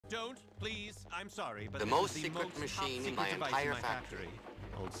don't, please. I'm sorry, but The this most is secret machine in top my secret device entire in my factory.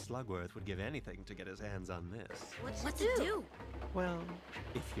 Old Slugworth would give anything to get his hands on this. What's it do? Well,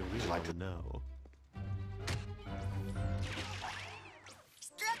 if you really want to know.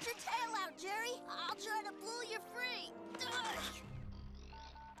 Stretch your tail out, Jerry. I'll try to pull you free. Ugh.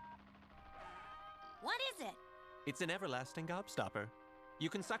 What is it? It's an everlasting gobstopper. You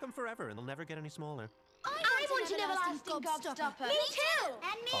can suck them forever and they'll never get any smaller. I want an everlasting gobstopper. Me too.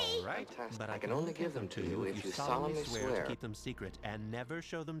 And me. All right, Fantastic. but I can only give them to you if you solemnly solemnly swear swear. to keep them secret and never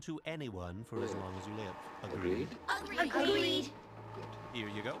show them to anyone for as long as you live. Agreed? Agreed. Here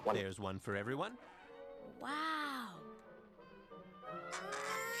you go. One. There's one for everyone. Wow.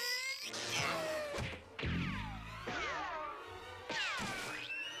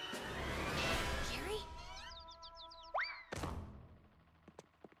 Jerry?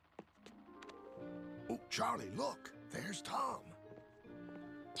 Oh, Charlie, look. There's Tom.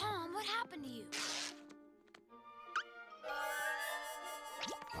 Tom, what happened to you?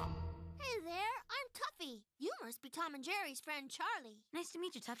 Hey there, I'm Tuffy. You must be Tom and Jerry's friend Charlie. Nice to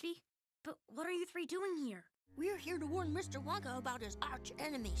meet you, Tuffy. But what are you three doing here? We're here to warn Mr. Wonka about his arch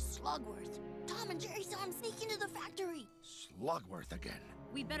enemy, Slugworth. Tom and Jerry saw him sneak into the factory. Slugworth again.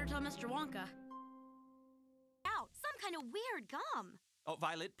 We'd better tell Mr. Wonka. Out, some kind of weird gum. Oh,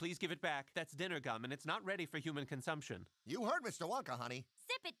 Violet, please give it back. That's dinner gum, and it's not ready for human consumption. You heard Mr. Wonka, honey.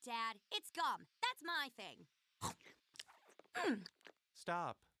 Sip it, Dad. It's gum. That's my thing.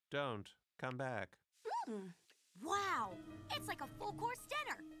 Stop. Don't. Come back. Wow, it's like a full-course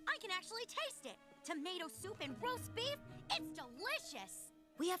dinner. I can actually taste it. Tomato soup and roast beef. It's delicious.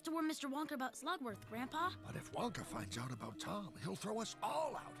 We have to warn Mr. Wonka about Slugworth, Grandpa. But if Wonka finds out about Tom, he'll throw us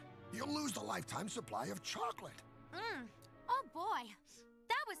all out. You'll lose the lifetime supply of chocolate. Oh boy,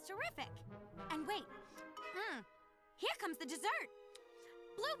 that was terrific. And wait, here comes the dessert.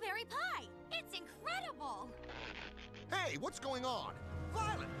 Blueberry pie. It's incredible. Hey, what's going on?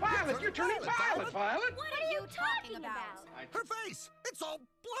 Violet! Violet, you're turning violet, Violet! What are you talking about? Her face! It's all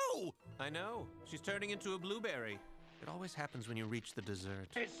blue! I know. She's turning into a blueberry. It always happens when you reach the dessert.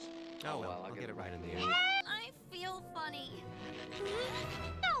 Oh, well, I'll get it right in the end. I feel funny.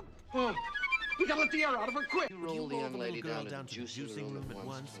 Oh, we gotta let the air out of her quick! You If you roll the young little lady girl down to the to the juicing juicing room at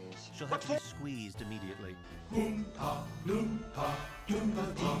once, please. she'll have to be squeezed immediately. Oompa, loompa,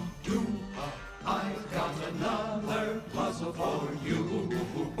 doompa dee doompa. I've got another puzzle for you.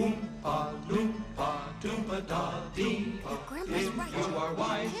 Oompa, loompa, doompa da dee. Grandpa's If right. you are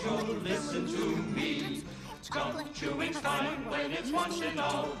wise, you'll listen to me. Gum chewing's fine when it's once in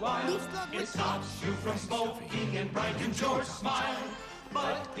a while. It stops you from smoking and brightens your smile.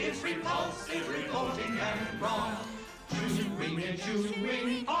 But it's repulsive, revolting, and wrong. Chewing and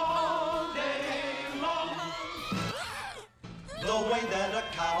chewing all day long. The way that a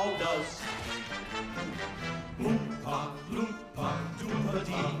cow does. Oompa, loompa, doompa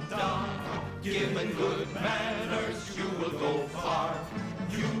dee da. Given good manners, you will go far.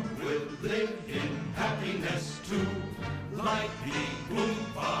 You will live in happiness too. Like the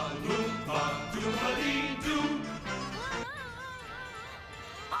Oompa, loompa, doompa dee doo.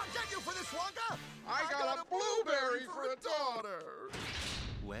 I'll get you for this, Wonka! I got a blueberry for a daughter!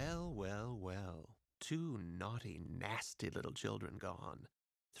 Well, well, well. 2 naughty, nasty little children gone.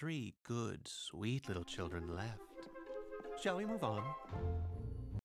 3 good, sweet little children left. Shall we move on?